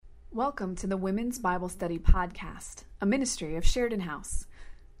Welcome to the Women's Bible Study Podcast, a ministry of Sheridan House.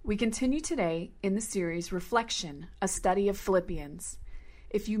 We continue today in the series Reflection, a study of Philippians.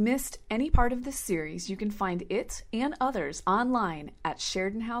 If you missed any part of this series, you can find it and others online at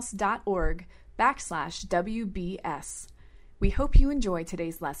sheridanhouse.org/WBS. We hope you enjoy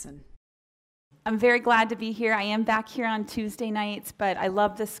today's lesson. I'm very glad to be here. I am back here on Tuesday nights, but I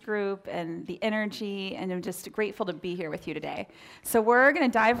love this group and the energy, and I'm just grateful to be here with you today. So we're going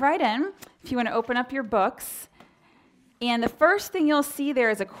to dive right in. If you want to open up your books. And the first thing you'll see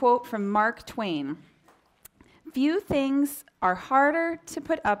there is a quote from Mark Twain. "Few things are harder to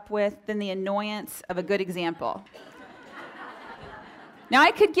put up with than the annoyance of a good example." Now,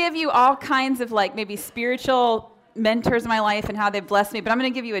 I could give you all kinds of maybe spiritual mentors in my life and how they've blessed me, but I'm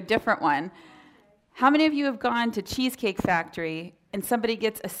going to give you a different one. How many of you have gone to Cheesecake Factory and somebody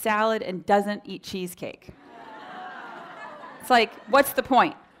gets a salad and doesn't eat cheesecake? It's like, what's the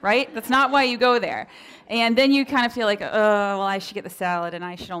point, right? That's not why you go there. And then you kind of feel like, oh, well, I should get the salad and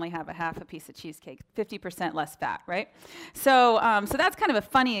I should only have a half a piece of cheesecake, 50% less fat, right? So that's kind of a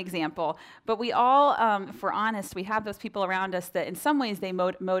funny example. But we all, if we're honest, we have those people around us that in some ways they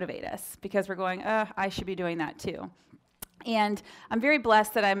motivate us because we're going, I should be doing that too. And I'm very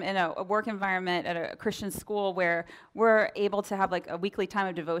blessed that I'm in a work environment at a Christian school where we're able to have a weekly time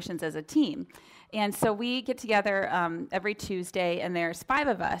of devotions as a team. And so we get together every Tuesday, and there's 5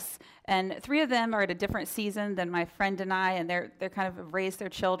 of us, and 3 of them are at a different season than my friend and I, and they're kind of raised their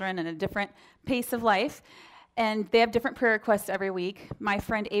children in a different pace of life, and they have different prayer requests every week. My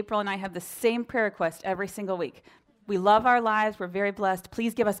friend April and I have the same prayer request every single week. We love our lives. We're very blessed.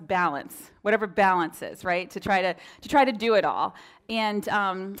 Please give us balance, whatever balance is, right? To try to do it all. And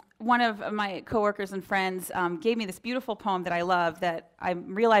one of my coworkers and friends gave me this beautiful poem that I love that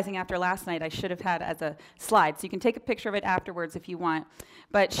I'm realizing after last night I should have had as a slide. So you can take a picture of it afterwards if you want.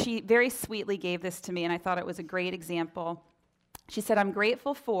 But she very sweetly gave this to me, and I thought it was a great example. She said, "I'm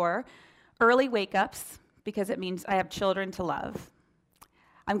grateful for early wake-ups because it means I have children to love.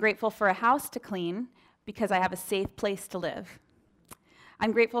 I'm grateful for a house to clean because I have a safe place to live.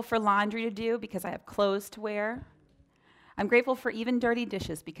 I'm grateful for laundry to do because I have clothes to wear. I'm grateful for even dirty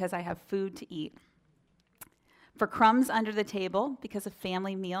dishes because I have food to eat. For crumbs under the table because of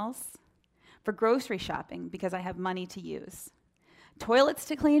family meals. For grocery shopping because I have money to use. Toilets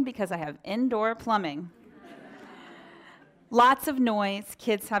to clean because I have indoor plumbing. Lots of noise,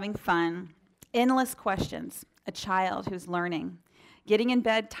 kids having fun, endless questions, a child who's learning. Getting in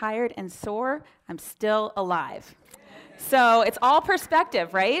bed tired and sore, I'm still alive." So it's all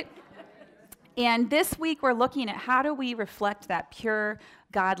perspective, right? And this week we're looking at how do we reflect that pure,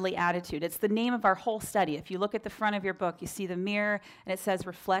 godly attitude. It's the name of our whole study. If you look at the front of your book, you see the mirror, and it says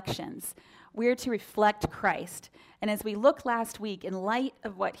Reflections. We're to reflect Christ. And as we looked last week, in light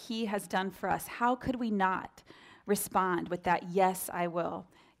of what he has done for us, how could we not respond with that, yes, I will,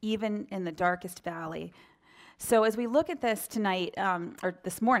 even in the darkest valley? So as we look at this tonight, or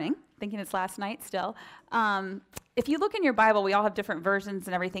this morning, thinking it's last night still, if you look in your Bible, we all have different versions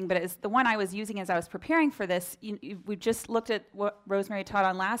and everything, but it's the one I was using as I was preparing for this. We just looked at what Rosemary taught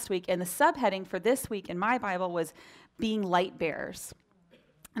on last week, and the subheading for this week in my Bible was being light bearers.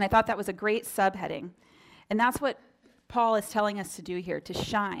 And I thought that was a great subheading. And that's what Paul is telling us to do here, to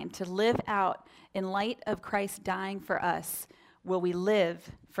shine, to live out in light of Christ dying for us. Will we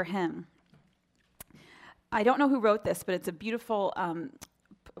live for him? I don't know who wrote this, but it's a beautiful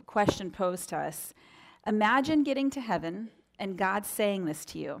question posed to us. Imagine getting to heaven and God saying this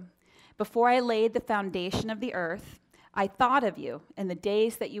to you. "Before I laid the foundation of the earth, I thought of you in the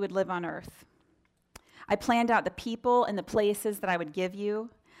days that you would live on earth. I planned out the people and the places that I would give you.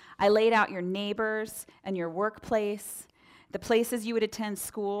 I laid out your neighbors and your workplace, the places you would attend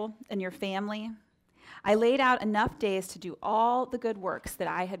school and your family. I laid out enough days to do all the good works that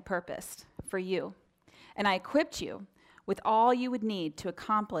I had purposed for you. And I equipped you with all you would need to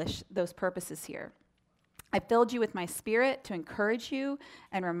accomplish those purposes here. I filled you with my spirit to encourage you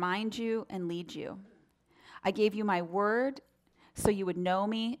and remind you and lead you. I gave you my word so you would know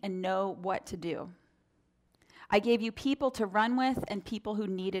me and know what to do. I gave you people to run with and people who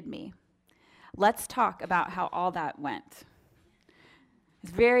needed me. Let's talk about how all that went."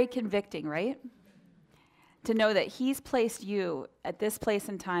 It's very convicting, right? To know that he's placed you at this place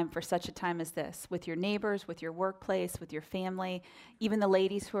and time for such a time as this, with your neighbors, with your workplace, with your family, even the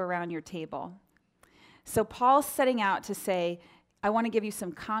ladies who are around your table. So Paul's setting out to say, I want to give you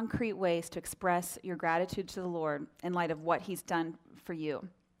some concrete ways to express your gratitude to the Lord in light of what he's done for you.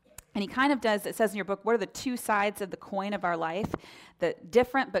 And he kind of does, it says in your book, what are the 2 sides of the coin of our life? The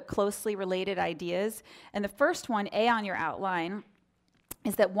different but closely related ideas. And the first one, A on your outline,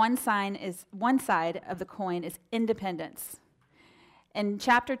 is that one side of the coin is independence. In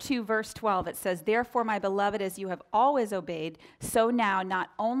chapter 2, verse 12, it says, "Therefore, my beloved, as you have always obeyed, so now,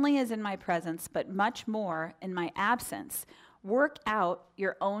 not only as in my presence, but much more in my absence, work out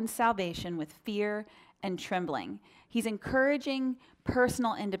your own salvation with fear and trembling." He's encouraging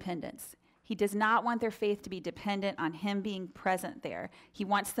personal independence. He does not want their faith to be dependent on him being present there. He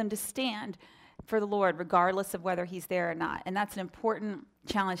wants them to stand for the Lord, regardless of whether he's there or not. And that's an important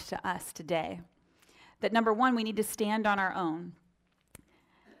challenge to us today. That number one, we need to stand on our own.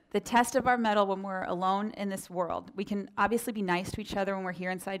 The test of our mettle when we're alone in this world. We can obviously be nice to each other when we're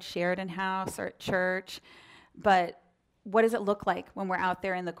here inside Sheridan House or at church, but what does it look like when we're out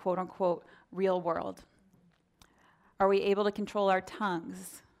there in the quote-unquote real world? Are we able to control our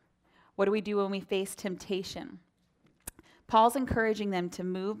tongues? What do we do when we face temptation? Paul's encouraging them to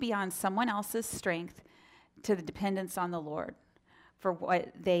move beyond someone else's strength to the dependence on the Lord for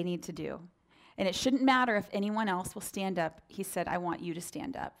what they need to do. And it shouldn't matter if anyone else will stand up. He said, I want you to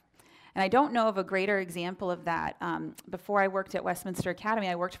stand up. And I don't know of a greater example of that. Before I worked at Westminster Academy,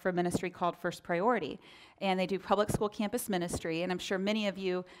 I worked for a ministry called First Priority. And they do public school campus ministry. And I'm sure many of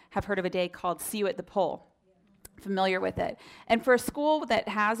you have heard of a day called See You at the Pole. Familiar with it. And for a school that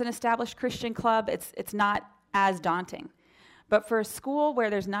has an established Christian club, it's not as daunting. But for a school where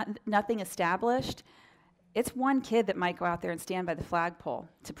there's nothing established, it's one kid that might go out there and stand by the flagpole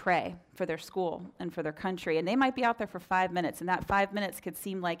to pray for their school and for their country. And they might be out there for 5 minutes, and that 5 minutes could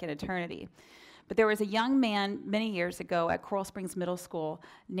seem like an eternity. But there was a young man many years ago at Coral Springs Middle School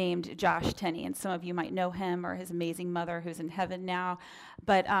named Josh Tenney, and some of you might know him or his amazing mother who's in heaven now.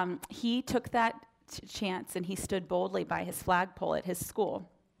 But he took that chance, and he stood boldly by his flagpole at his school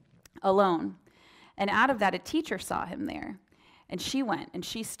alone. And out of that, a teacher saw him there, and she went and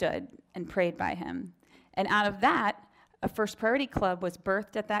she stood and prayed by him. And out of that, a First Priority Club was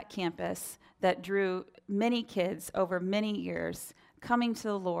birthed at that campus that drew many kids over many years coming to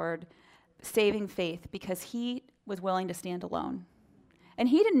the Lord, saving faith, because he was willing to stand alone. And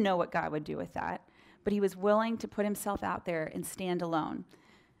he didn't know what God would do with that, but he was willing to put himself out there and stand alone.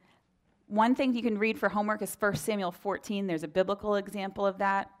 One thing you can read for homework is 1 Samuel 14. There's a biblical example of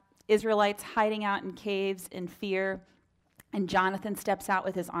that. Israelites hiding out in caves in fear, and Jonathan steps out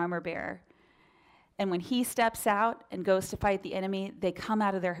with his armor bearer. And when he steps out and goes to fight the enemy, they come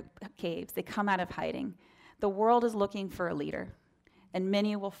out of their caves. They come out of hiding. The world is looking for a leader, and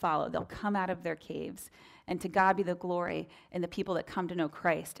many will follow. They'll come out of their caves, and to God be the glory and the people that come to know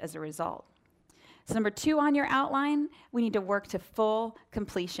Christ as a result. So number 2 on your outline, we need to work to full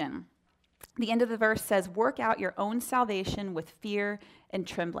completion. The end of the verse says, work out your own salvation with fear and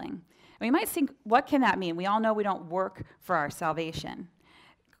trembling. And we might think, what can that mean? We all know we don't work for our salvation.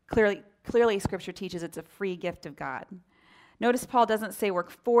 Clearly, Scripture teaches it's a free gift of God. Notice Paul doesn't say work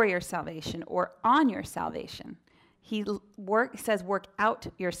for your salvation or on your salvation. He says work out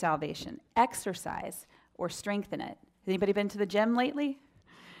your salvation, exercise or strengthen it. Has anybody been to the gym lately?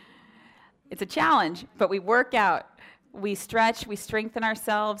 It's a challenge, but we work out. We stretch, we strengthen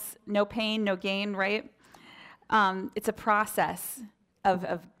ourselves. No pain, no gain, right? It's a process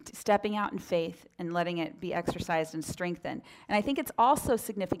of stepping out in faith and letting it be exercised and strengthened. And I think it's also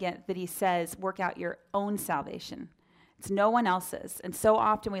significant that he says, work out your own salvation. It's no one else's. And so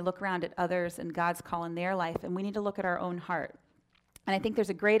often we look around at others and God's call in their life, and we need to look at our own heart. And I think there's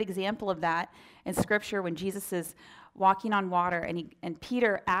a great example of that in Scripture when Jesus is walking on water, and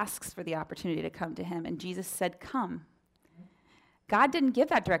Peter asks for the opportunity to come to him, and Jesus said, come. God didn't give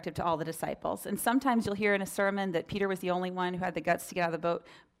that directive to all the disciples. And sometimes you'll hear in a sermon that Peter was the only one who had the guts to get out of the boat.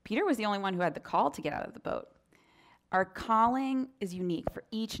 Peter was the only one who had the call to get out of the boat. Our calling is unique for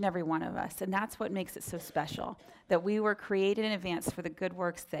each and every one of us, and that's what makes it so special, that we were created in advance for the good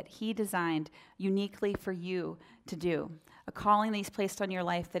works that he designed uniquely for you to do, a calling that he's placed on your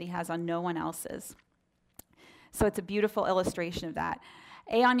life that he has on no one else's. So it's a beautiful illustration of that.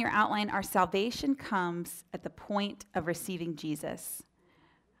 A on your outline, our salvation comes at the point of receiving Jesus.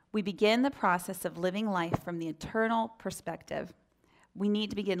 We begin the process of living life from the eternal perspective. We need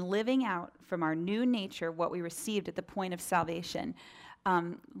to begin living out from our new nature what we received at the point of salvation.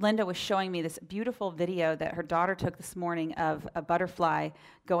 Linda was showing me this beautiful video that her daughter took this morning of a butterfly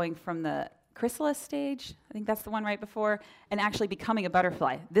going from the chrysalis stage, I think that's the one right before, and actually becoming a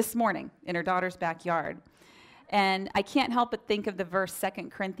butterfly this morning in her daughter's backyard. And I can't help but think of the verse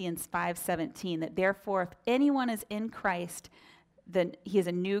 2 Corinthians 5:17, that therefore if anyone is in Christ, then he is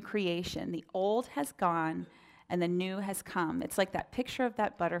a new creation. The old has gone and the new has come. It's like that picture of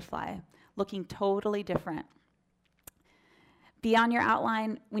that butterfly looking totally different. Beyond your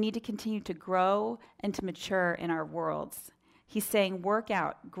outline, we need to continue to grow and to mature in our worlds. He's saying work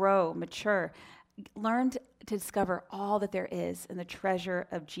out, grow, mature, learn to discover all that there is in the treasure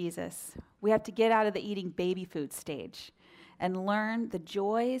of Jesus. We have to get out of the eating baby food stage and learn the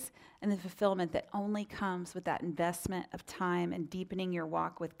joys and the fulfillment that only comes with that investment of time and deepening your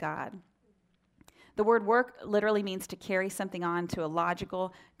walk with God. The word work literally means to carry something on to a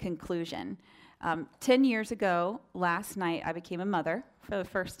logical conclusion. 10 years ago, last night, I became a mother for the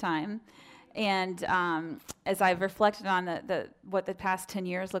first time. And as I've reflected on what the past 10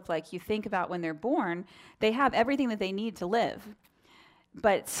 years look like, you think about when they're born, they have everything that they need to live.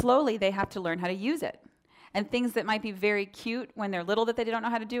 But slowly, they have to learn how to use it. And things that might be very cute when they're little that they don't know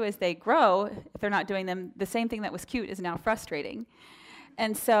how to do, as they grow, if they're not doing them, the same thing that was cute is now frustrating.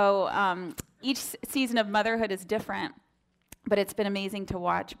 And so each season of motherhood is different. But it's been amazing to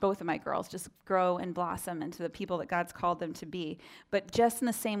watch both of my girls just grow and blossom into the people that God's called them to be. But just in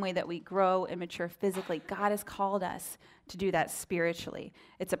the same way that we grow and mature physically, God has called us to do that spiritually.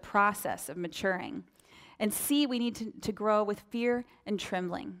 It's a process of maturing. And we need to grow with fear and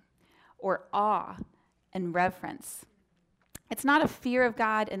trembling, or awe and reverence. It's not a fear of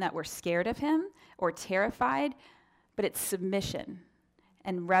God in that we're scared of him or terrified, but it's submission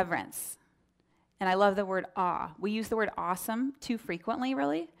and reverence. And I love the word awe. We use the word awesome too frequently,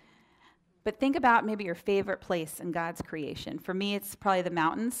 really. But think about maybe your favorite place in God's creation. For me, it's probably the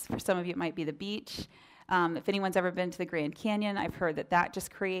mountains. For some of you, it might be the beach. If anyone's ever been to the Grand Canyon, I've heard that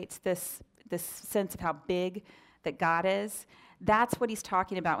just creates this sense of how big that God is. That's what he's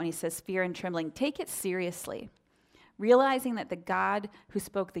talking about when he says fear and trembling. Take it seriously. Realizing that the God who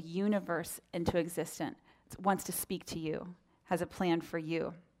spoke the universe into existence wants to speak to you, has a plan for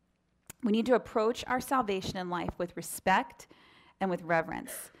you. We need to approach our salvation in life with respect and with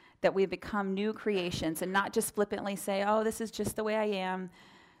reverence, that we've become new creations and not just flippantly say, oh, this is just the way I am,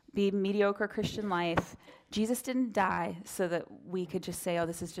 be mediocre Christian life. Jesus didn't die so that we could just say, oh,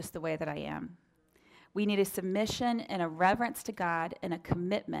 this is just the way that I am. We need a submission and a reverence to God and a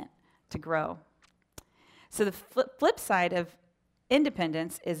commitment to grow. So the flip side of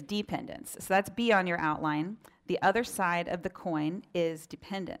independence is dependence. So that's B on your outline. The other side of the coin is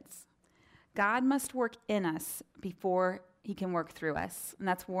dependence. God must work in us before he can work through us. And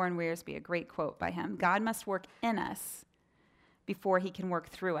that's Warren Wiersbe, a great quote by him. God must work in us before he can work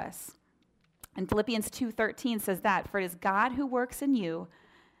through us. And Philippians 2:13 says that, for it is God who works in you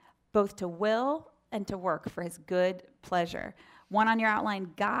both to will and to work for his good pleasure. One on your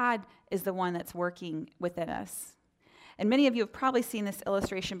outline, God is the one that's working within us. And many of you have probably seen this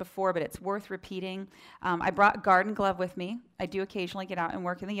illustration before, but it's worth repeating. I brought a garden glove with me. I do occasionally get out and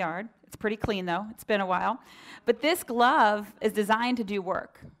work in the yard. It's pretty clean, though. It's been a while. But this glove is designed to do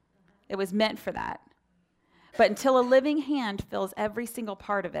work. It was meant for that. But until a living hand fills every single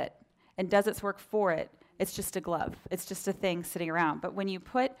part of it and does its work for it, it's just a glove. It's just a thing sitting around. But when you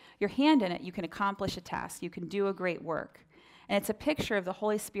put your hand in it, you can accomplish a task. You can do a great work. And it's a picture of the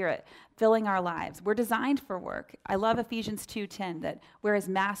Holy Spirit filling our lives. We're designed for work. I love Ephesians 2:10, that we're his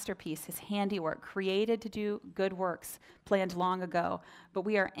masterpiece, his handiwork, created to do good works, planned long ago. But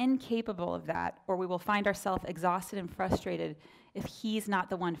we are incapable of that, or we will find ourselves exhausted and frustrated if he's not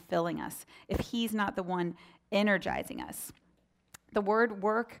the one filling us, if he's not the one energizing us. The word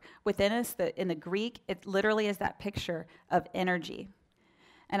work within us, in the Greek, it literally is that picture of energy.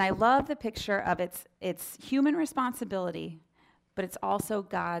 And I love the picture of its human responsibility, but it's also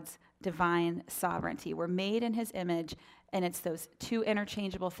God's divine sovereignty. We're made in his image, and it's those two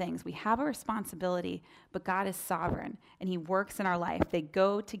interchangeable things. We have a responsibility, but God is sovereign, and he works in our life. They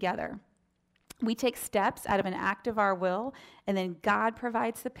go together. We take steps out of an act of our will, and then God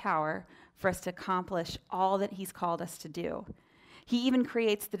provides the power for us to accomplish all that he's called us to do. He even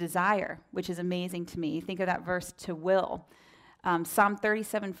creates the desire, which is amazing to me. Think of that verse, to will. Psalm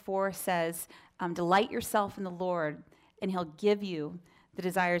 37:4 says, delight yourself in the Lord, and he'll give you the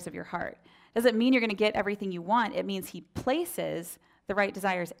desires of your heart. Doesn't mean you're going to get everything you want. It means he places the right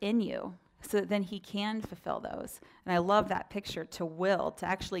desires in you so that then he can fulfill those. And I love that picture, to will, to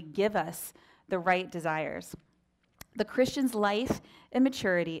actually give us the right desires. The Christian's life and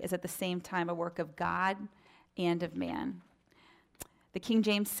maturity is at the same time a work of God and of man. The King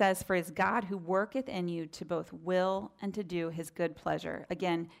James says, for it is God who worketh in you to both will and to do his good pleasure.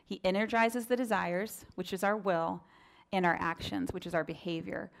 Again, he energizes the desires, which is our will, and our actions, which is our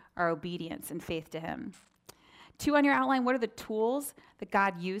behavior, our obedience and faith to him. 2 on your outline, what are the tools that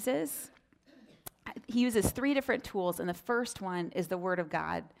God uses? He uses 3 different tools, and the first one is the Word of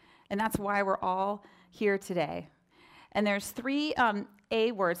God, and that's why we're all here today. And there's 3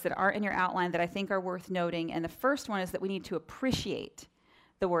 A words that aren't in your outline that I think are worth noting, and the first one is that we need to appreciate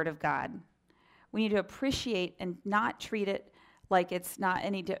the Word of God. We need to appreciate and not treat it like it's not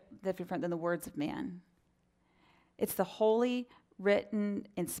any different than the words of man. It's the holy, written,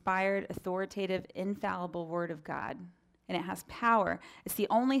 inspired, authoritative, infallible Word of God. And it has power. It's the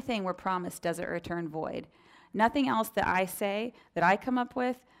only thing we're promised doesn't return void. Nothing else that I say, that I come up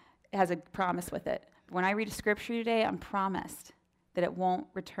with, has a promise with it. When I read a scripture today, I'm promised that it won't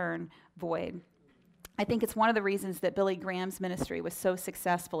return void. I think it's one of the reasons that Billy Graham's ministry was so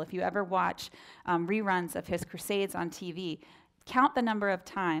successful. If you ever watch reruns of his crusades on TV, count the number of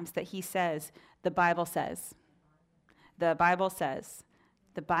times that he says, "The Bible says." The Bible says.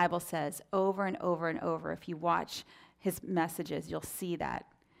 The Bible says, over and over and over. If you watch his messages, you'll see that.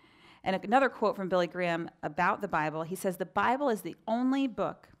 And another quote from Billy Graham about the Bible, he says, "The Bible is the only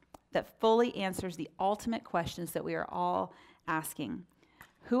book that fully answers the ultimate questions that we are all asking.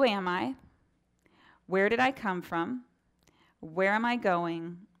 Who am I? Where did I come from? Where am I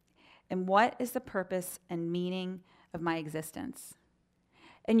going? And what is the purpose and meaning of my existence?"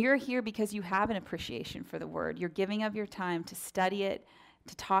 And you're here because you have an appreciation for the Word. You're giving of your time to study it,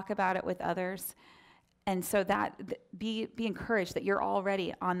 to talk about it with others. And so be encouraged that you're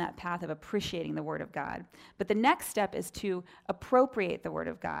already on that path of appreciating the Word of God. But the next step is to appropriate the Word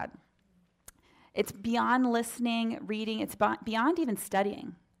of God. It's beyond listening, reading. It's beyond even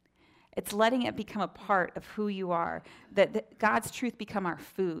studying. It's letting it become a part of who you are, that God's truth become our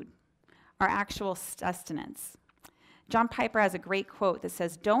food, our actual sustenance. John Piper has a great quote that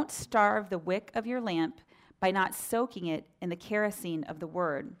says, "Don't starve the wick of your lamp by not soaking it in the kerosene of the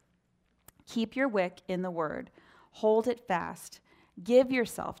Word. Keep your wick in the Word. Hold it fast. Give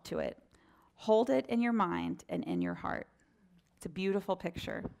yourself to it. Hold it in your mind and in your heart." It's a beautiful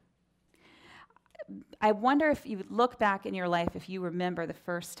picture. I wonder if you look back in your life, if you remember the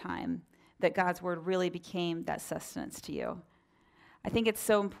first time that God's Word really became that sustenance to you. I think it's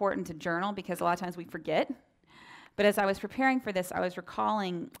so important to journal because a lot of times we forget. But as I was preparing for this, I was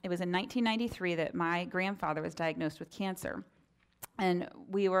recalling it was in 1993 that my grandfather was diagnosed with cancer. And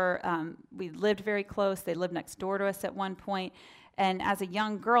we lived very close. They lived next door to us at one point. And as a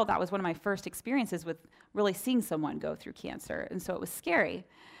young girl, that was one of my first experiences with really seeing someone go through cancer. And so it was scary.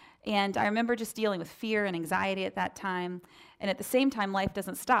 And I remember just dealing with fear and anxiety at that time. And at the same time, life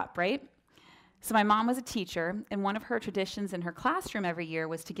doesn't stop, right? So my mom was a teacher, and one of her traditions in her classroom every year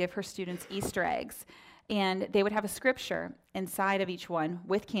was to give her students Easter eggs. And they would have a scripture inside of each one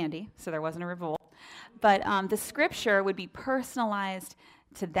with candy, so there wasn't a revolt. But the scripture would be personalized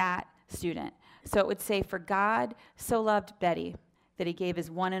to that student. So it would say, "For God so loved Betty that he gave his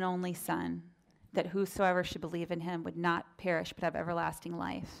one and only Son, that whosoever should believe in him would not perish but have everlasting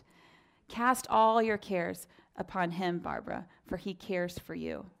life. Cast all your cares upon him, Barbara, for he cares for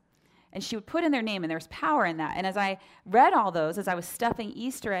you." And she would put in their name, and there was power in that. And as I read all those, as I was stuffing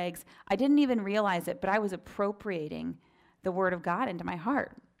Easter eggs, I didn't even realize it, but I was appropriating the Word of God into my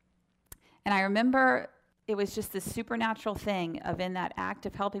heart. And I remember it was just this supernatural thing of, in that act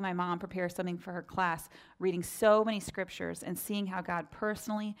of helping my mom prepare something for her class, reading so many scriptures and seeing how God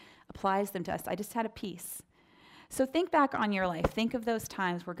personally applies them to us. I just had a peace. So think back on your life. Think of those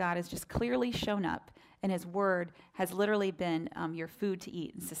times where God has just clearly shown up and his Word has literally been your food to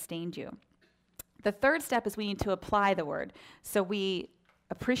eat and sustained you. The third step is we need to apply the Word. So we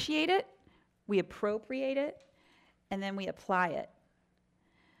appreciate it, we appropriate it, and then we apply it.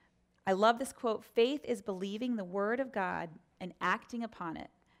 I love this quote: "Faith is believing the Word of God and acting upon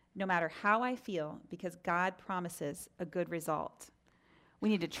it, no matter how I feel, because God promises a good result." We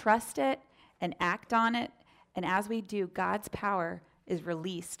need to trust it and act on it, and as we do, God's power is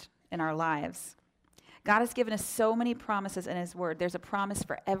released in our lives. God has given us so many promises in his Word. There's a promise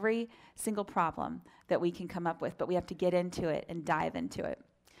for every single problem that we can come up with, but we have to get into it and dive into it.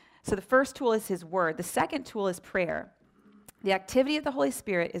 So the first tool is his Word. The second tool is prayer. The activity of the Holy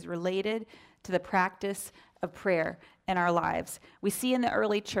Spirit is related to the practice of prayer in our lives. We see in the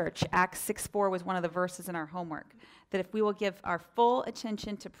early church, Acts 6:4 was one of the verses in our homework, that if we will give our full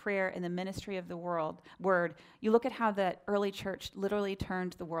attention to prayer in the ministry of the Word, you look at how the early church literally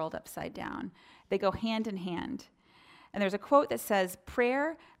turned the world upside down. They go hand in hand. And there's a quote that says,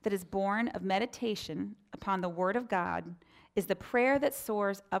 "Prayer that is born of meditation upon the Word of God is the prayer that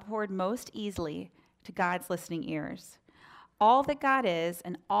soars upward most easily to God's listening ears. All that God is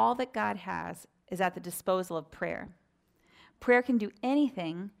and all that God has is at the disposal of prayer. Prayer can do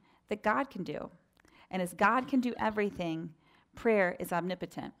anything that God can do. And as God can do everything, prayer is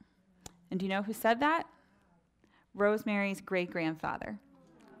omnipotent." And do you know who said that? Rosemary's great-grandfather,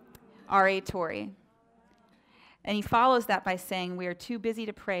 R.A. Torrey. And he follows that by saying, "We are too busy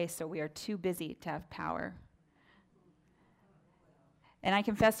to pray, so we are too busy to have power." And I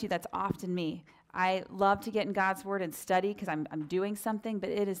confess to you, that's often me. I love to get in God's word and study because I'm doing something, but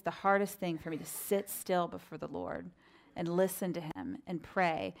it is the hardest thing for me to sit still before the Lord and listen to him and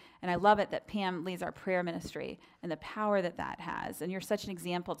pray. And I love it that Pam leads our prayer ministry and the power that that has. And you're such an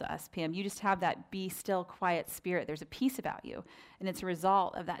example to us, Pam. You just have that be still, quiet spirit. There's a peace about you, and it's a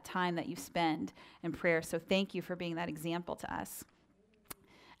result of that time that you spend in prayer. So thank you for being that example to us.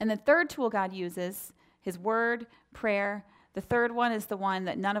 And the third tool God uses, his word, prayer. The third one is the one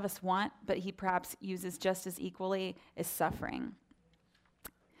that none of us want, but he perhaps uses just as equally, is suffering.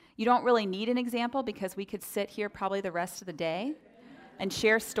 You don't really need an example because we could sit here probably the rest of the day and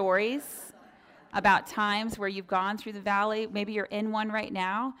share stories about times where you've gone through the valley. Maybe you're in one right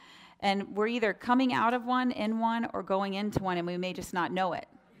now, and we're either coming out of one, in one, or going into one, and we may just not know it.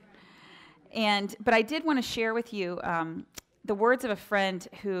 But I did want to share with you the words of a friend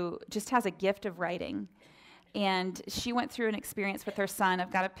who just has a gift of writing. And she went through an experience with her son.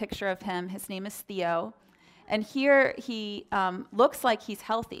 I've got a picture of him. His name is Theo. And here he looks like he's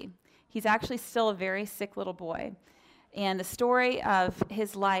healthy. He's actually still a very sick little boy. And the story of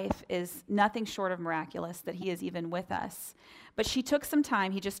his life is nothing short of miraculous that he is even with us. But she took some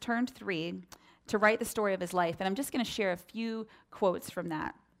time, he just turned 3, to write the story of his life. And I'm just going to share a few quotes from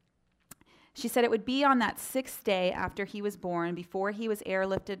that. She said, "It would be on that 6th day after he was born, before he was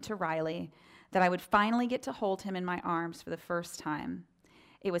airlifted to Riley, that I would finally get to hold him in my arms for the first time.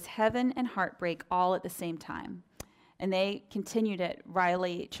 It was heaven and heartbreak all at the same time." And they continued at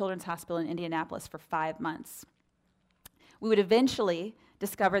Riley Children's Hospital in Indianapolis for 5 months. We would eventually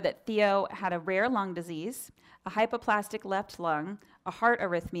discover that Theo had a rare lung disease, a hypoplastic left lung, a heart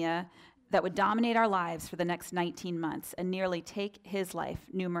arrhythmia that would dominate our lives for the next 19 months and nearly take his life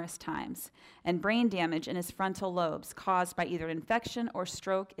numerous times, and brain damage in his frontal lobes caused by either infection or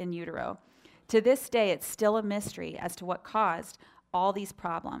stroke in utero. To this day, it's still a mystery as to what caused all these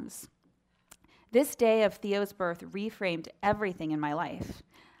problems. This day of Theo's birth reframed everything in my life.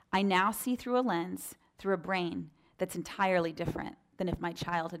 I now see through a lens, through a brain that's entirely different than if my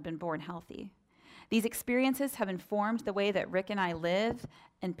child had been born healthy. These experiences have informed the way that Rick and I live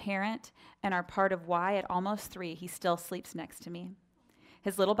and parent, and are part of why at almost 3 he still sleeps next to me.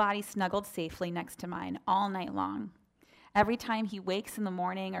 His little body snuggled safely next to mine all night long. Every time he wakes in the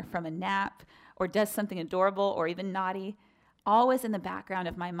morning or from a nap or does something adorable or even naughty, always in the background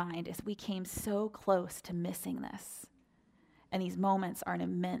of my mind is we came so close to missing this. And these moments are an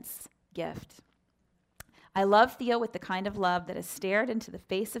immense gift. I love Theo with the kind of love that has stared into the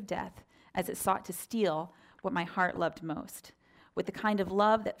face of death as it sought to steal what my heart loved most, with the kind of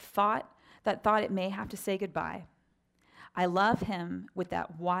love that thought it may have to say goodbye. I love him with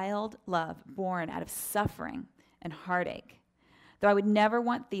that wild love born out of suffering and heartache. Though I would never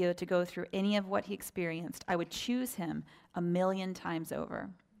want Theo to go through any of what he experienced, I would choose him 1,000,000 times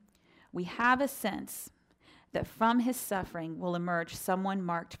over. We have a sense that from his suffering will emerge someone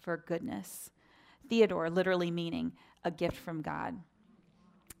marked for goodness. Theodore literally meaning a gift from God.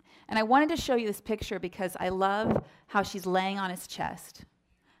 And I wanted to show you this picture because I love how she's laying on his chest.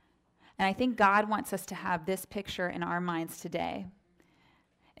 And I think God wants us to have this picture in our minds today.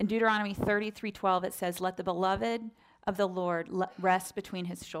 In Deuteronomy 33:12, it says, "Let the beloved of the Lord rest between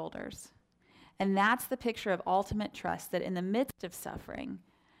his shoulders." And that's the picture of ultimate trust, that in the midst of suffering,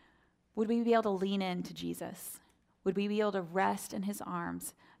 would we be able to lean into Jesus? Would we be able to rest in his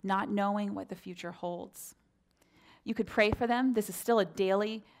arms, not knowing what the future holds? You could pray for them. This is still a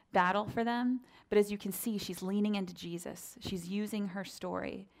daily battle for them. But as you can see, she's leaning into Jesus. She's using her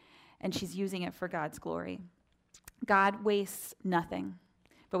story, and she's using it for God's glory. God wastes nothing,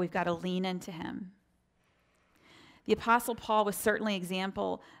 but we've got to lean into him. The Apostle Paul was certainly an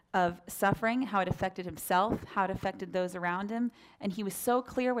example of suffering, how it affected himself, how it affected those around him. And he was so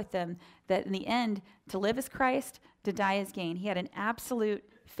clear with them that in the end, to live is Christ, to die is gain. He had an absolute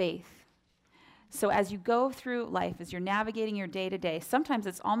faith. So as you go through life, as you're navigating your day-to-day, sometimes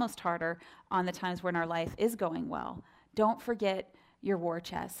it's almost harder on the times when our life is going well. Don't forget your war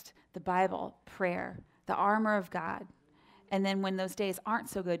chest, the Bible, prayer, the armor of God. And then when those days aren't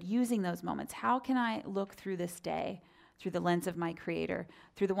so good, using those moments, how can I look through this day through the lens of my Creator,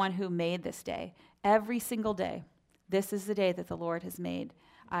 through the one who made this day? Every single day, this is the day that the Lord has made.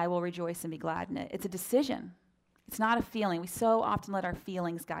 I will rejoice and be glad in it. It's a decision. It's not a feeling. We so often let our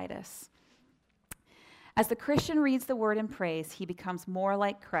feelings guide us. As the Christian reads the word and prays, he becomes more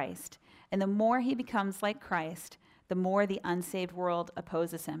like Christ. And the more he becomes like Christ, the more the unsaved world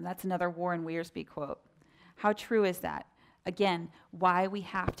opposes him. That's another Warren Wiersbe quote. How true is that? Again, why we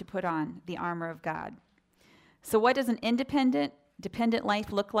have to put on the armor of God. So what does an dependent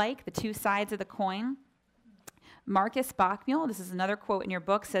life look like? The two sides of the coin. Marcus Bachmuel, this is another quote in your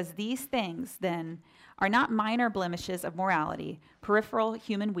book, says, "These things, then, are not minor blemishes of morality, peripheral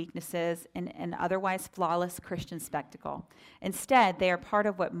human weaknesses, and an otherwise flawless Christian spectacle. Instead, they are part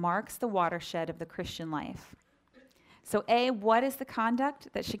of what marks the watershed of the Christian life." So A, what is the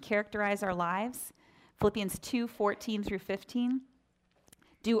conduct that should characterize our lives? Philippians 2:14 through 15.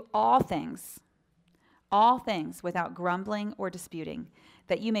 "Do all things without grumbling or disputing,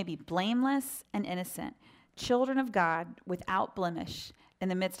 that you may be blameless and innocent, children of God without blemish, in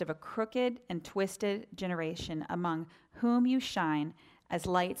the midst of a crooked and twisted generation, among whom you shine as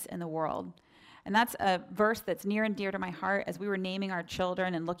lights in the world." And that's a verse that's near and dear to my heart. As we were naming our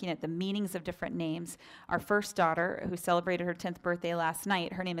children and looking at the meanings of different names, our first daughter, who celebrated her 10th birthday last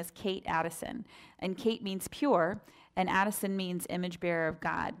night, her name is Kate Addison. And Kate means pure, and Addison means image bearer of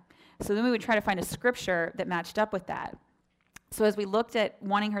God. So then we would try to find a scripture that matched up with that. So as we looked at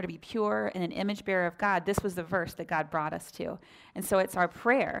wanting her to be pure and an image bearer of God, this was the verse that God brought us to. And so it's our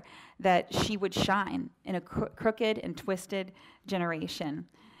prayer that she would shine in a crooked and twisted generation,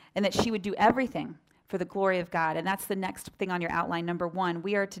 and that she would do everything for the glory of God. And that's the next thing on your outline. Number 1,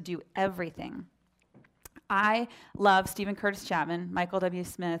 we are to do everything. I love Stephen Curtis Chapman, Michael W.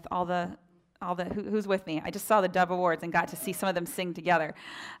 Smith, all the who's with me. I just saw the Dove Awards and got to see some of them sing together.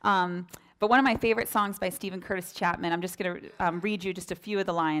 But one of my favorite songs by Stephen Curtis Chapman, I'm just going to read you just a few of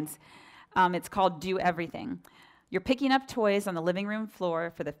the lines. It's called "Do Everything." "You're picking up toys on the living room floor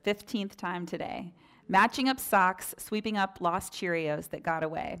for the 15th time today, matching up socks, sweeping up lost Cheerios that got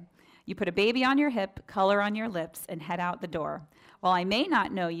away. You put a baby on your hip, color on your lips, and head out the door. While I may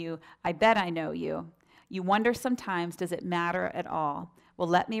not know you, I bet I know you. You wonder sometimes, does it matter at all? Well,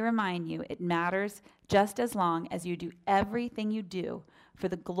 let me remind you, it matters just as long as you do everything you do for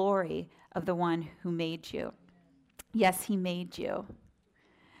the glory of the one who made you." Yes, he made you.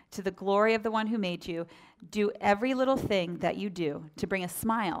 To the glory of the one who made you, do every little thing that you do to bring a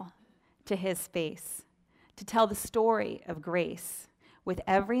smile to his face, to tell the story of grace with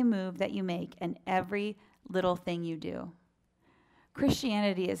every move that you make and every little thing you do.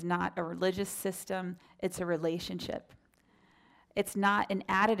 Christianity is not a religious system, it's a relationship. It's not an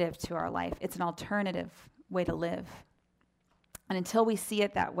additive to our life, it's an alternative way to live. And until we see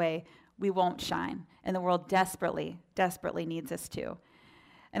it that way, we won't shine. And the world desperately, desperately needs us to.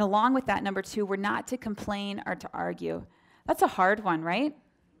 And along with that, number 2, we're not to complain or to argue. That's a hard one, right?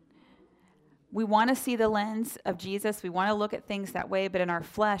 We want to see the lens of Jesus. We want to look at things that way, but in our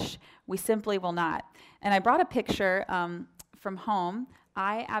flesh, we simply will not. And I brought a picture from home.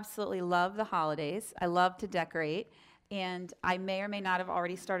 I absolutely love the holidays. I love to decorate. And I may or may not have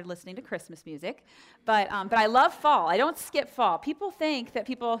already started listening to Christmas music, but I love fall. I don't skip fall. People think that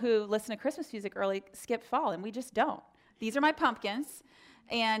people who listen to Christmas music early skip fall, and we just don't. These are my pumpkins,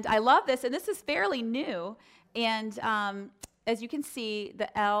 and I love this, and this is fairly new. And as you can see,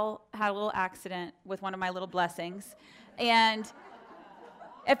 the L had a little accident with one of my little blessings. And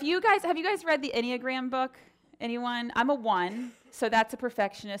have you guys read the Enneagram book? Anyone? I'm a 1. So that's a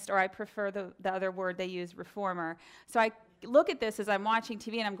perfectionist, or I prefer the other word they use, reformer. So I look at this as I'm watching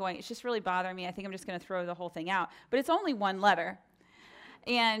TV and I'm going, it's just really bothering me. I think I'm just going to throw the whole thing out. But it's only 1 letter.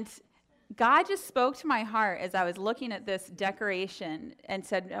 And God just spoke to my heart as I was looking at this decoration and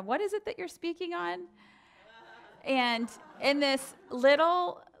said, "What is it that you're speaking on?" And in this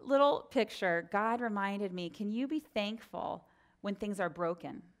little picture, God reminded me, can you be thankful when things are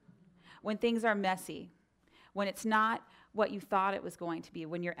broken, when things are messy, when it's not what you thought it was going to be,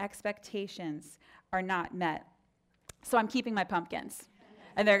 when your expectations are not met? So I'm keeping my pumpkins,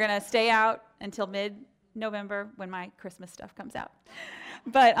 and they're going to stay out until mid-November when my Christmas stuff comes out.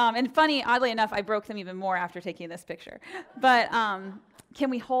 But, and funny, oddly enough, I broke them even more after taking this picture. But can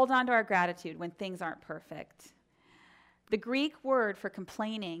we hold on to our gratitude when things aren't perfect? The Greek word for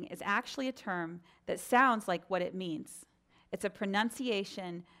complaining is actually a term that sounds like what it means. It's a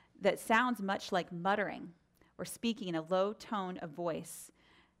pronunciation that sounds much like muttering or speaking in a low tone of voice.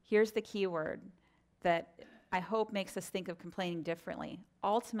 Here's the key word that I hope makes us think of complaining differently.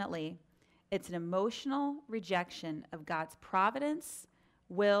 Ultimately, it's an emotional rejection of God's providence,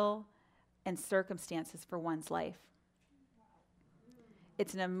 will, and circumstances for one's life.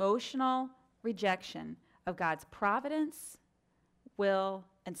 It's an emotional rejection of God's providence, will,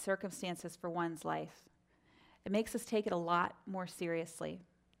 and circumstances for one's life. It makes us take it a lot more seriously.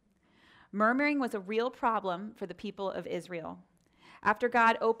 Murmuring was a real problem for the people of Israel. After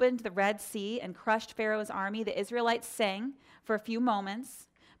God opened the Red Sea and crushed Pharaoh's army, the Israelites sang for a few moments,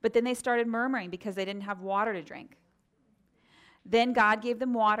 but then they started murmuring because they didn't have water to drink. Then God gave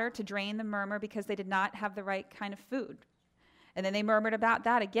them water to drain the murmur because they did not have the right kind of food. And then they murmured about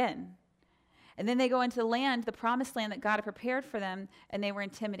that again. And then they go into the land, the promised land that God had prepared for them, and they were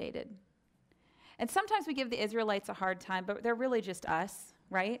intimidated. And sometimes we give the Israelites a hard time, but they're really just us,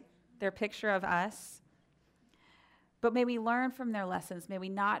 right? They're a picture of us. But may we learn from their lessons. May we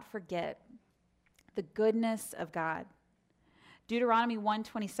not forget the goodness of God. Deuteronomy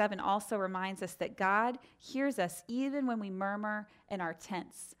 1:27 also reminds us that God hears us even when we murmur in our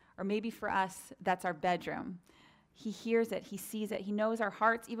tents, or maybe for us, that's our bedroom. He hears it, he sees it, he knows our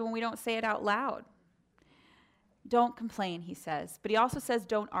hearts even when we don't say it out loud. Don't complain, he says, but he also says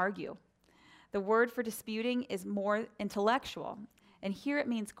don't argue. The word for disputing is more intellectual, and here it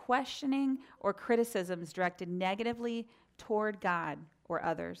means questioning or criticisms directed negatively toward God or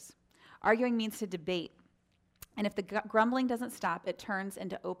others. Arguing means to debate. And if the grumbling doesn't stop, it turns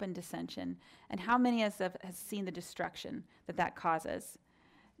into open dissension. And how many of us have seen the destruction that causes?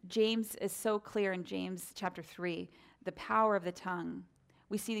 James is so clear in James chapter 3, the power of the tongue.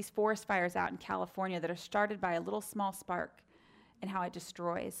 We see these forest fires out in California that are started by a little small spark and how it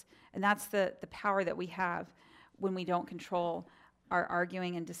destroys. And that's the power that we have when we don't control our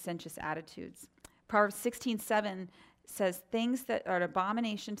arguing and dissentious attitudes. Proverbs 16:7 says, things that are an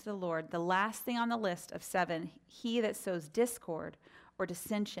abomination to the Lord, the last thing on the list of 7, he that sows discord or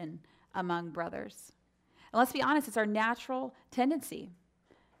dissension among brothers. And let's be honest, it's our natural tendency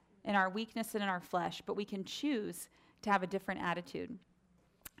in our weakness and in our flesh, but we can choose to have a different attitude.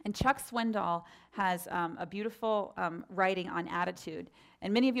 And Chuck Swindoll has a beautiful writing on attitude.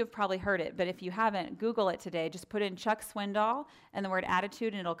 And many of you have probably heard it, but if you haven't, Google it today. Just put in Chuck Swindoll and the word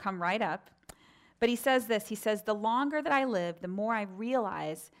attitude, and it'll come right up. But he says this, he says, the longer that I live, the more I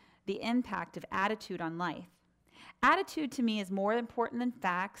realize the impact of attitude on life. Attitude to me is more important than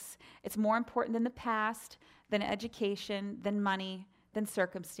facts. It's more important than the past, than education, than money, than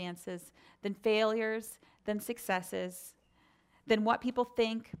circumstances, than failures, than successes, than what people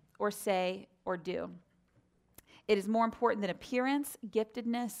think or say or do. It is more important than appearance,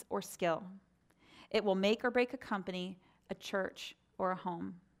 giftedness, or skill. It will make or break a company, a church, or a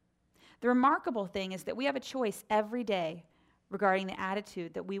home. The remarkable thing is that we have a choice every day regarding the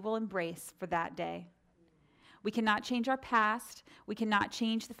attitude that we will embrace for that day. We cannot change our past. We cannot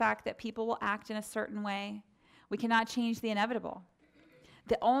change the fact that people will act in a certain way. We cannot change the inevitable.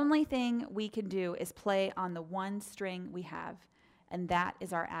 The only thing we can do is play on the one string we have, and that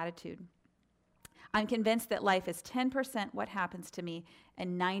is our attitude. I'm convinced that life is 10% what happens to me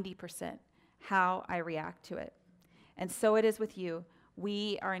and 90% how I react to it. And so it is with you.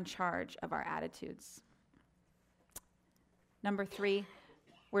 We are in charge of our attitudes. Number 3,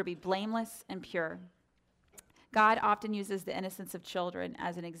 we're to be blameless and pure. God often uses the innocence of children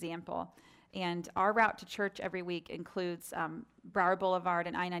as an example. And our route to church every week includes Broward Boulevard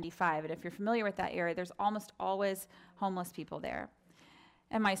and I-95. And if you're familiar with that area, there's almost always homeless people there.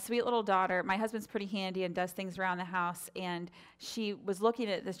 And my sweet little daughter, my husband's pretty handy and does things around the house. And she was looking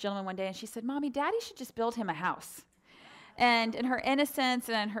at this gentleman one day and she said, Mommy, Daddy should just build him a house. And in her innocence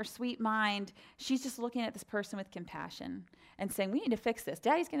and in her sweet mind, she's just looking at this person with compassion and saying, we need to fix this.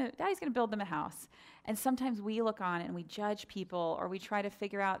 Daddy's gonna build them a house. And sometimes we look on and we judge people, or we try to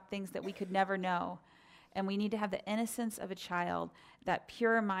figure out things that we could never know. And we need to have the innocence of a child, that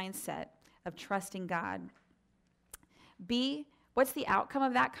pure mindset of trusting God. B, what's the outcome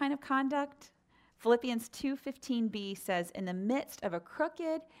of that kind of conduct? Philippians 2:15b says, in the midst of a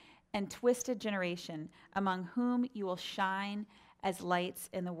crooked and twisted generation, among whom you will shine as lights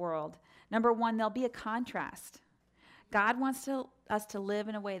in the world. Number 1, there'll be a contrast. God wants us to live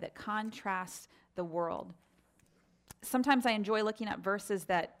in a way that contrasts the world. Sometimes I enjoy looking at verses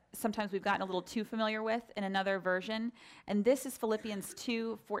that sometimes we've gotten a little too familiar with in another version. And this is Philippians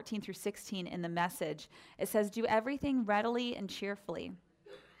 2:14-16 in the Message. It says, do everything readily and cheerfully.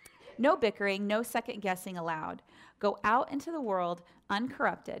 No bickering, no second guessing allowed. Go out into the world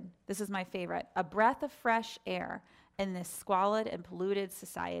uncorrupted. This is my favorite. A breath of fresh air in this squalid and polluted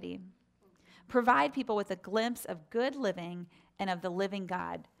society. Provide people with a glimpse of good living and of the living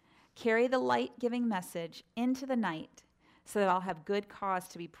God. Carry the light-giving message into the night so that I'll have good cause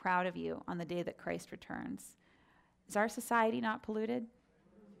to be proud of you on the day that Christ returns. Is our society not polluted?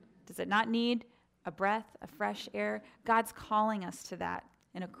 Does it not need a breath of fresh air? God's calling us to that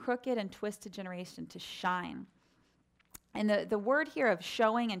in a crooked and twisted generation to shine. And the word here of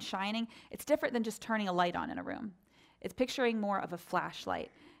showing and shining, it's different than just turning a light on in a room. It's picturing more of a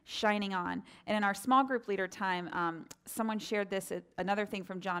flashlight shining on. And in our small group leader time, someone shared this, another thing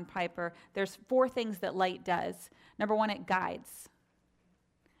from John Piper. There's 4 things that light does. Number 1, it guides.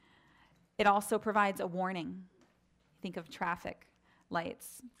 It also provides a warning. Think of traffic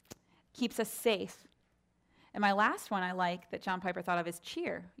lights. Keeps us safe. And my last one I like that John Piper thought of is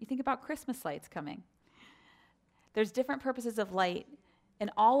cheer. You think about Christmas lights coming. There's different purposes of light, and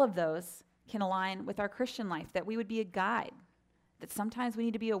all of those can align with our Christian life, that we would be a guide, that sometimes we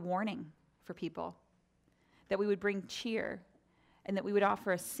need to be a warning for people, that we would bring cheer, and that we would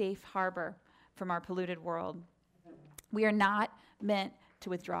offer a safe harbor from our polluted world. We are not meant to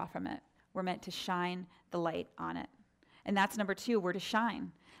withdraw from it. We're meant to shine the light on it. And that's number 2, we're to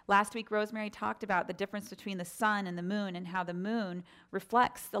shine. Last week, Rosemary talked about the difference between the sun and the moon and how the moon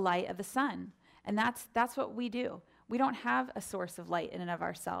reflects the light of the sun. And that's what we do. We don't have a source of light in and of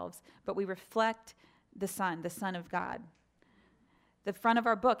ourselves, but we reflect the Son of God. The front of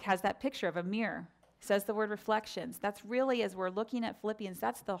our book has that picture of a mirror. It says the word reflections. That's really, as we're looking at Philippians,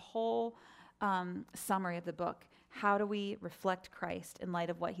 that's the whole summary of the book. How do we reflect Christ in light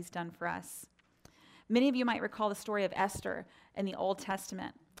of what he's done for us? Many of you might recall the story of Esther in the Old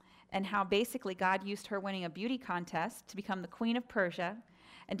Testament and how basically God used her winning a beauty contest to become the queen of Persia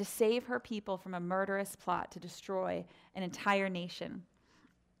and to save her people from a murderous plot to destroy an entire nation.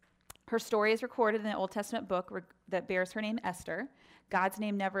 Her story is recorded in the Old Testament book that bears her name, Esther. God's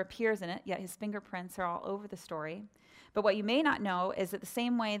name never appears in it, yet his fingerprints are all over the story. But what you may not know is that the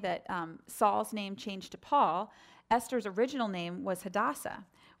same way that Saul's name changed to Paul, Esther's original name was Hadassah,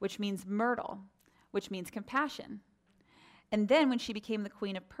 which means myrtle, which means compassion. And then when she became the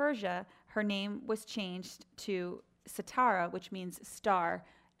queen of Persia, her name was changed to Sitara, which means star,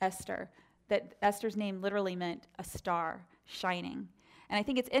 Esther. That Esther's name literally meant a star, shining. And I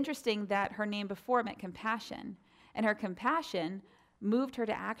think it's interesting that her name before meant compassion. And her compassion moved her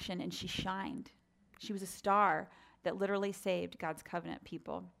to action, and she shined. She was a star that literally saved God's covenant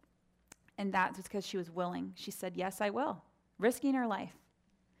people. And that was because she was willing. She said, yes, I will, risking her life.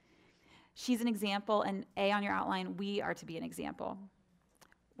 She's an example, and A on your outline, we are to be an example.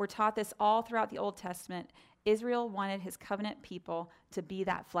 We're taught this all throughout the Old Testament. Israel wanted his covenant people to be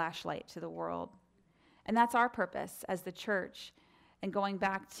that flashlight to the world. And that's our purpose as the church. And going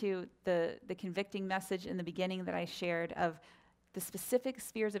back to the convicting message in the beginning that I shared of the specific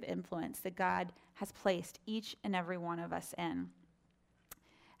spheres of influence that God has placed each and every one of us in.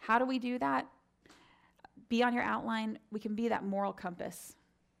 How do we do that? Be on your outline. We can be that moral compass.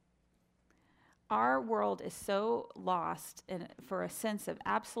 Our world is so lost for a sense of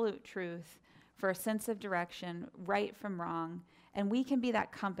absolute truth, for a sense of direction, right from wrong, and we can be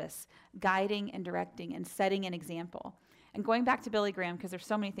that compass, guiding and directing and setting an example. And going back to Billy Graham, because there's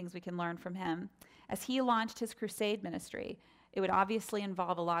so many things we can learn from him, as he launched his crusade ministry, it would obviously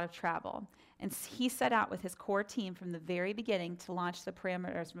involve a lot of travel. And he set out with his core team from the very beginning to launch the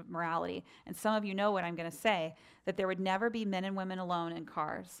parameters of morality. And some of you know what I'm going to say, that there would never be men and women alone in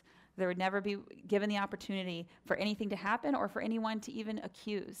cars. There would never be given the opportunity for anything to happen or for anyone to even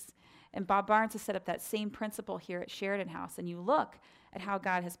accuse. And Bob Barnes has set up that same principle here at Sheridan House. And you look at how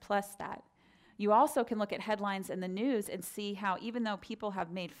God has blessed that. You also can look at headlines in the news and see how, even though people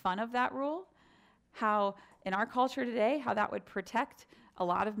have made fun of that rule, how in our culture today, how that would protect a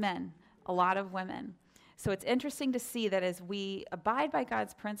lot of men, a lot of women. So it's interesting to see that as we abide by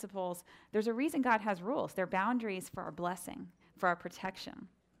God's principles, there's a reason God has rules. They're boundaries for our blessing, for our protection.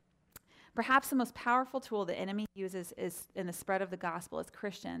 Perhaps the most powerful tool the enemy uses is in the spread of the gospel is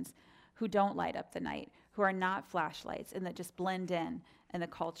Christians who don't light up the night, who are not flashlights and that just blend in the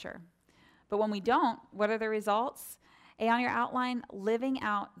culture. But when we don't, what are the results? A on your outline, living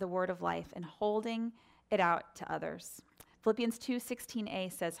out the word of life and holding it out to others. Philippians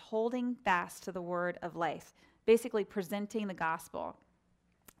 2:16a says, holding fast to the word of life, basically presenting the gospel.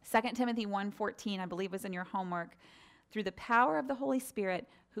 2 Timothy 1:14, I believe was in your homework. Through the power of the Holy Spirit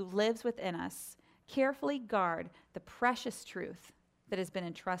who lives within us, carefully guard the precious truth that has been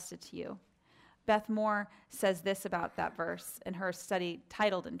entrusted to you. Beth Moore says this about that verse in her study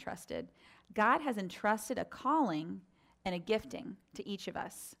titled Entrusted. God has entrusted a calling and a gifting to each of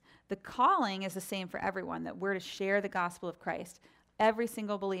us. The calling is the same for everyone, that we're to share the gospel of Christ. Every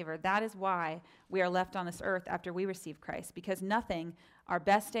single believer. That is why we are left on this earth after we receive Christ, because nothing, our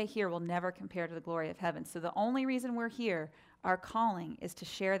best day here will never compare to the glory of heaven. So the only reason we're here, our calling, is to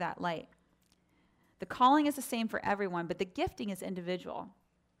share that light. The calling is the same for everyone, but the gifting is individual.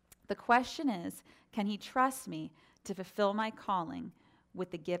 The question is, can he trust me to fulfill my calling with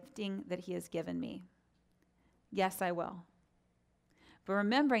the gifting that he has given me? Yes, I will. But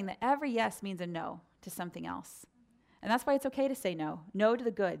remembering that every yes means a no to something else. And that's why it's okay to say no. No to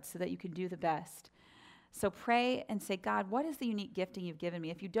the good so that you can do the best. So pray and say, God, what is the unique gifting you've given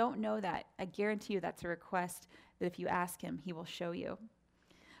me? If you don't know that, I guarantee you that's a request that if you ask him, he will show you.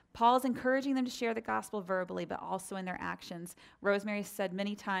 Paul is encouraging them to share the gospel verbally, but also in their actions. Rosemary said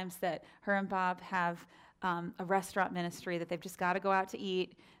many times that her and Bob have a restaurant ministry that they've just got to go out to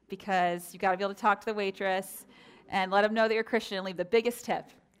eat because you've got to be able to talk to the waitress and let them know that you're Christian and leave the biggest tip.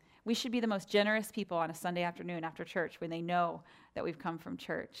 We should be the most generous people on a Sunday afternoon after church when they know that we've come from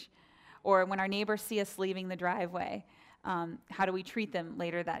church. Or when our neighbors see us leaving the driveway, how do we treat them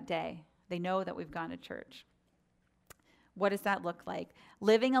later that day? They know that we've gone to church. What does that look like?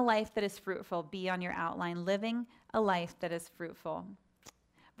 Living a life that is fruitful. Be on your outline. Living a life that is fruitful.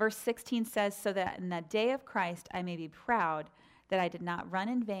 Verse 16 says, so that in the day of Christ I may be proud that I did not run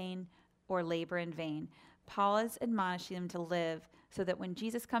in vain or labor in vain. Paul is admonishing them to live so that when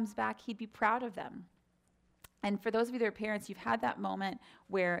Jesus comes back, he'd be proud of them. And for those of you that are parents, you've had that moment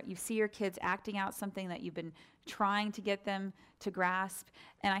where you see your kids acting out something that you've been trying to get them to grasp.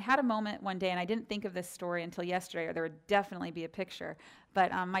 And I had a moment one day, and I didn't think of this story until yesterday, or there would definitely be a picture.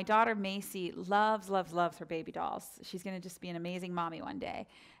 But my daughter, Macy, loves her baby dolls. She's going to just be an amazing mommy one day.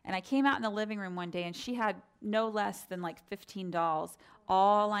 And I came out in the living room one day, and she had no less than like 15 dolls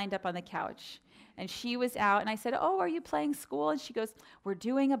all lined up on the couch. And she was out, and I said, oh, are you playing school? And she goes, we're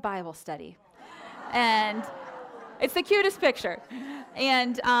doing a Bible study. And it's the cutest picture.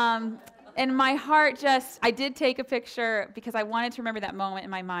 And my heart I did take a picture because I wanted to remember that moment in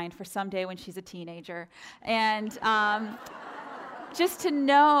my mind for someday when she's a teenager. And just to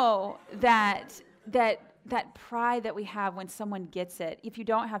know that pride that we have when someone gets it. If you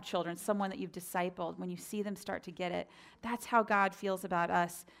don't have children, someone that you've discipled, when you see them start to get it, that's how God feels about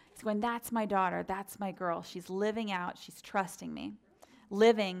us. It's when that's my daughter, that's my girl. She's living out, she's trusting me.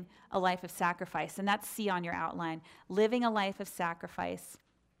 Living a life of sacrifice. And that's C on your outline. Living a life of sacrifice.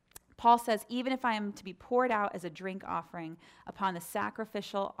 Paul says, even if I am to be poured out as a drink offering upon the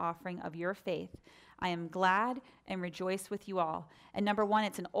sacrificial offering of your faith, I am glad and rejoice with you all. And number one,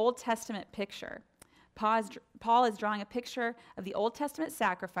 it's an Old Testament picture. Paul is drawing a picture of the Old Testament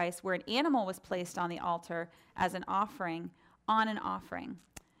sacrifice where an animal was placed on the altar as an offering on an offering.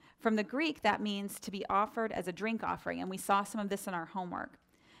 From the Greek, that means to be offered as a drink offering, and we saw some of this in our homework.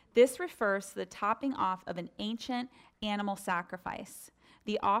 This refers to the topping off of an ancient animal sacrifice.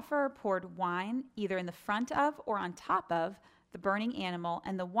 The offerer poured wine either in the front of or on top of the burning animal,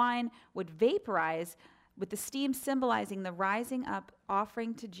 and the wine would vaporize with the steam symbolizing the rising up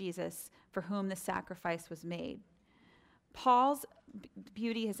offering to Jesus for whom the sacrifice was made. Paul's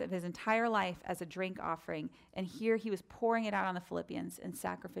beauty of his entire life as a drink offering, and here he was pouring it out on the Philippians in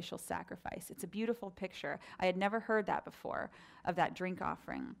sacrificial sacrifice. It's a beautiful picture. I had never heard that before, of that drink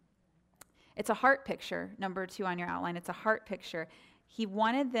offering. It's a heart picture, number 2 on your outline. It's a heart picture. He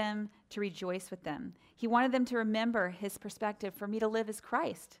wanted them to rejoice with them. He wanted them to remember his perspective. For me to live as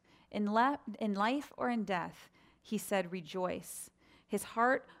Christ. In life or in death, he said, rejoice. His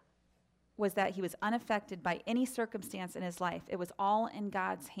heart was that he was unaffected by any circumstance in his life. It was all in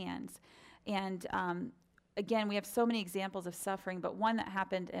God's hands. And again, we have so many examples of suffering, but one that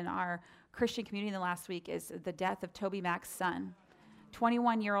happened in our Christian community in the last week is the death of Toby Mac's son,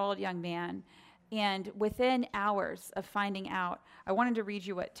 21-year-old young man. And within hours of finding out, I wanted to read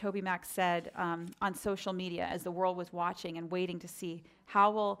you what Toby Mac said on social media as the world was watching and waiting to see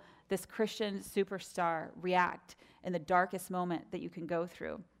how will this Christian superstar react in the darkest moment that you can go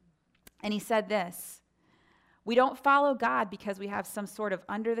through. And he said this, we don't follow God because we have some sort of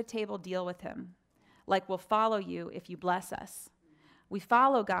under-the-table deal with him, like we'll follow you if you bless us. We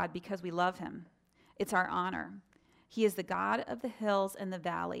follow God because we love him. It's our honor. He is the God of the hills and the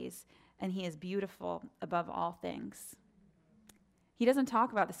valleys, and he is beautiful above all things. He doesn't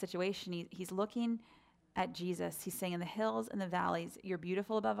talk about the situation. He's looking at Jesus. He's saying in the hills and the valleys, you're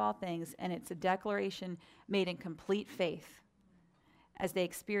beautiful above all things, and it's a declaration made in complete faith as they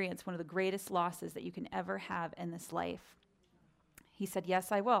experience one of the greatest losses that you can ever have in this life. He said,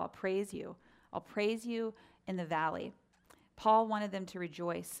 yes, I will. I'll praise you. I'll praise you in the valley. Paul wanted them to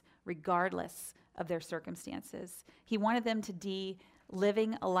rejoice regardless of their circumstances. He wanted them to be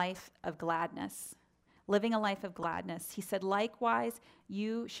living a life of gladness. Living a life of gladness. He said, likewise,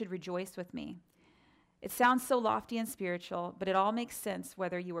 you should rejoice with me. It sounds so lofty and spiritual, but it all makes sense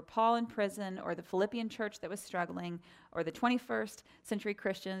whether you were Paul in prison or the Philippian church that was struggling or the 21st century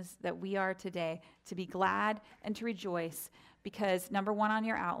Christians that we are today, to be glad and to rejoice because, number 1 on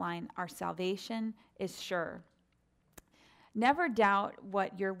your outline, our salvation is sure. Never doubt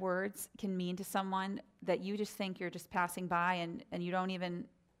what your words can mean to someone that you just think you're just passing by and you don't even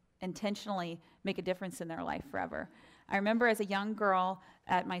intentionally make a difference in their life forever. I remember as a young girl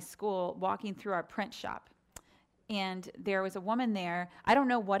at my school walking through our print shop, and there was a woman there. I don't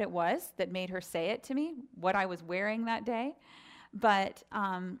know what it was that made her say it to me, what I was wearing that day, but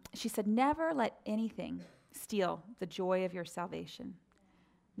she said, never let anything steal the joy of your salvation.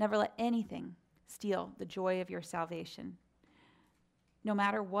 Never let anything steal the joy of your salvation. No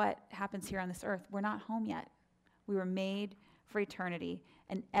matter what happens here on this earth, we're not home yet. We were made for eternity,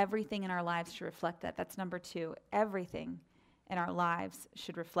 and everything in our lives should reflect that. That's number 2. Everything in our lives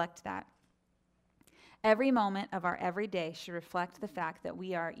should reflect that. Every moment of our everyday should reflect the fact that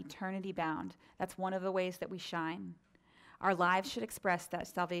we are eternity bound. That's one of the ways that we shine. Our lives should express that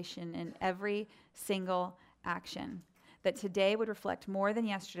salvation in every single action. That today would reflect more than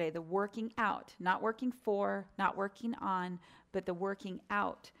yesterday, the working out, not working for, not working on, but the working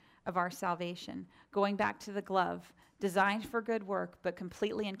out of our salvation. Going back to the glove, designed for good work, but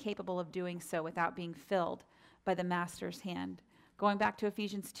completely incapable of doing so without being filled by the master's hand. Going back to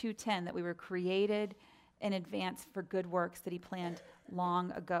Ephesians 2:10, that we were created in advance for good works that he planned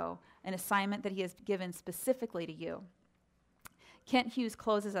long ago, an assignment that he has given specifically to you. Kent Hughes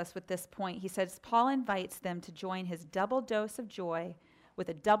closes us with this point. He says, Paul invites them to join his double dose of joy with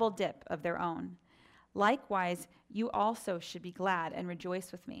a double dip of their own. Likewise, you also should be glad and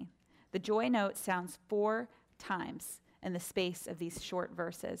rejoice with me. The joy note sounds 4 times in the space of these short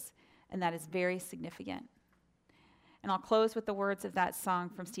verses, and that is very significant. And I'll close with the words of that song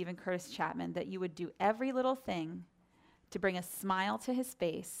from Stephen Curtis Chapman, that you would do every little thing to bring a smile to his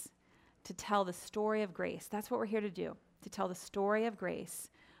face, to tell the story of grace. That's what we're here to do, to tell the story of grace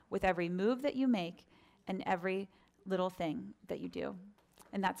with every move that you make and every little thing that you do.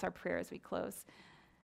 And that's our prayer as we close.